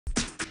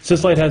So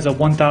this light has a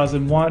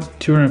 1000 watt,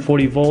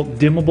 240 volt,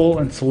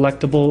 dimmable and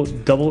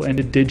selectable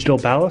double-ended digital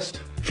ballast.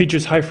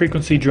 Features high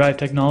frequency drive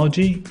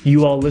technology,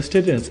 UL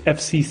listed, and it's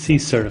FCC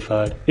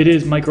certified. It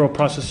is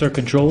microprocessor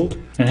controlled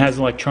and has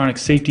an electronic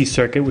safety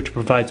circuit which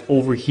provides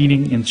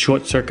overheating and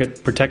short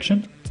circuit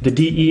protection. The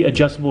DE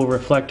adjustable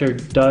reflector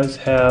does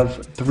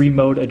have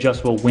 3-mode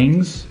adjustable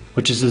wings,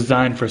 which is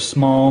designed for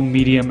small,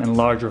 medium, and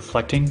large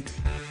reflecting.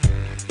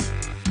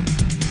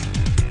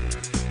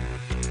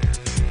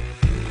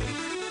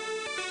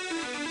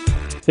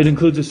 It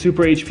includes a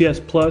Super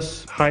HPS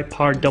Plus high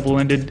power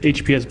double-ended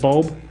HPS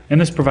bulb, and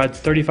this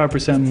provides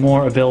 35%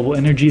 more available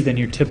energy than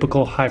your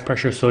typical high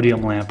pressure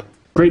sodium lamp.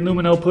 Great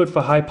lumen output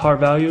for high power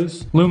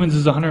values. Lumens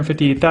is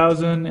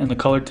 158,000 and the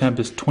color temp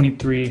is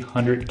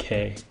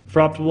 2300K.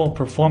 For optimal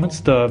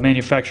performance, the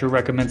manufacturer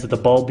recommends that the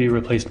bulb be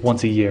replaced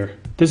once a year.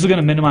 This is going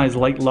to minimize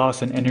light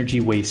loss and energy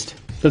waste.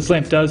 This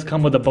lamp does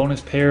come with a bonus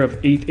pair of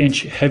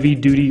 8-inch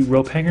heavy-duty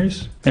rope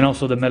hangers and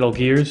also the metal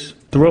gears.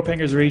 The rope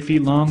hangers are 8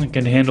 feet long and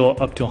can handle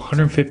up to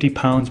 150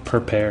 pounds per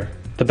pair.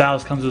 The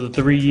ballast comes with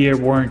a 3-year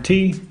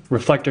warranty,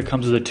 reflector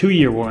comes with a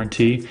 2-year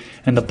warranty,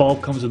 and the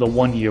bulb comes with a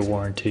 1-year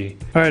warranty.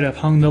 Alright, I've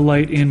hung the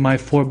light in my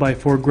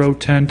 4x4 grow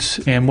tent,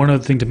 and one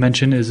other thing to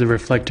mention is the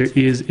reflector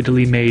is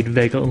Italy-made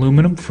Vega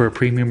aluminum for a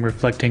premium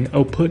reflecting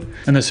output,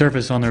 and the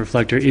surface on the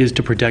reflector is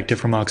to protect it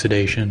from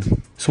oxidation.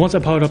 So once I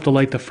powered up the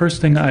light, the first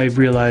thing I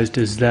realized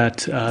is that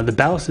the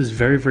ballast is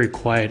very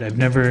quiet. I've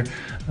never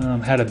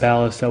had a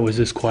ballast that was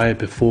this quiet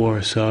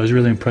before, so I was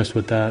really impressed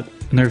with that.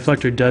 And the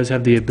reflector does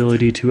have the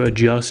ability to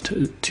adjust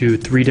to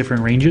 3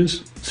 different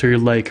ranges, so your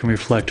light can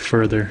reflect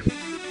further.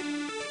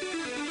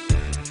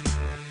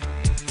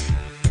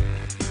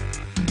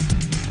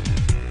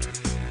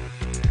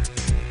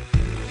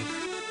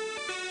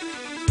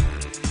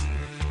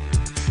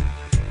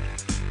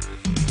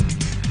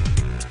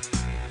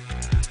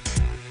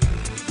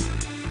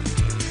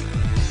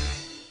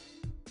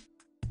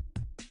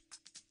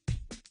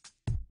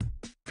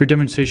 For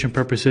demonstration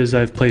purposes,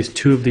 I've placed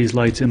 2 of these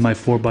lights in my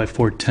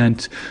 4x4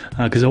 tent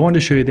because I wanted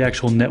to show you the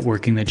actual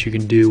networking that you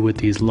can do with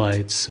these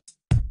lights.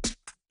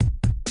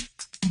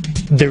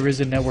 There is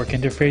a network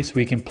interface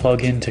we can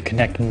plug in to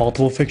connect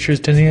multiple fixtures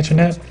to the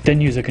internet, then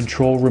use a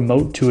control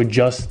remote to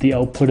adjust the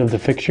output of the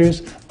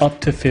fixtures up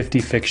to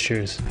 50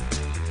 fixtures.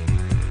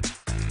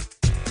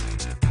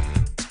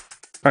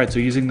 Alright, so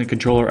using the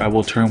controller I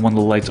will turn one of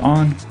the lights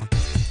on.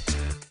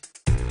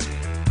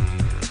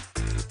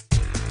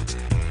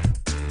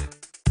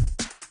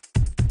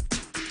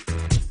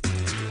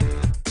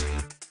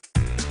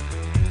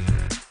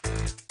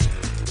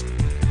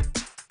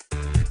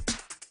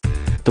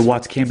 The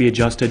watts can be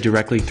adjusted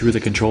directly through the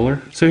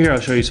controller. So here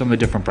I'll show you some of the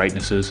different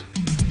brightnesses.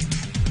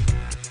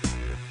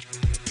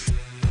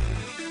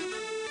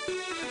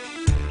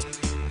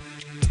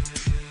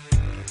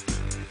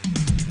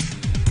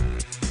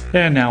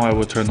 And now I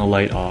will turn the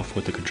light off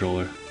with the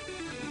controller.